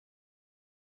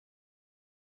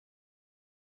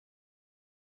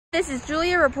This is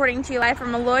Julia reporting to you live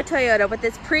from Malloy Toyota with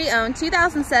this pre-owned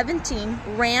 2017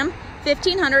 Ram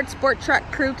 1500 Sport Truck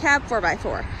Crew Cab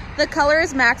 4x4. The color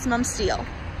is Maximum Steel.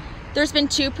 There's been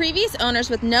 2 previous owners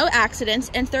with no accidents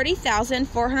and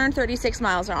 30,436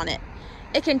 miles on it.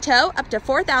 It can tow up to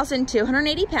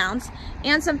 4,280 pounds,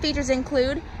 and some features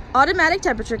include automatic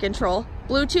temperature control,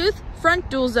 Bluetooth, front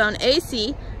dual zone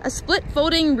AC, a split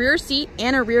folding rear seat,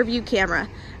 and a rear view camera,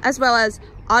 as well as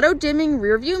auto dimming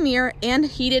rear view mirror and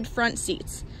heated front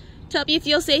seats. To help you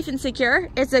feel safe and secure,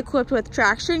 it's equipped with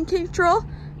traction control,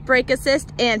 brake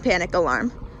assist, and panic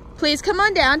alarm. Please come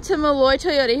on down to Malloy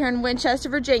Toyota here in Winchester,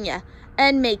 Virginia,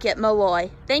 and make it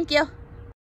Malloy. Thank you.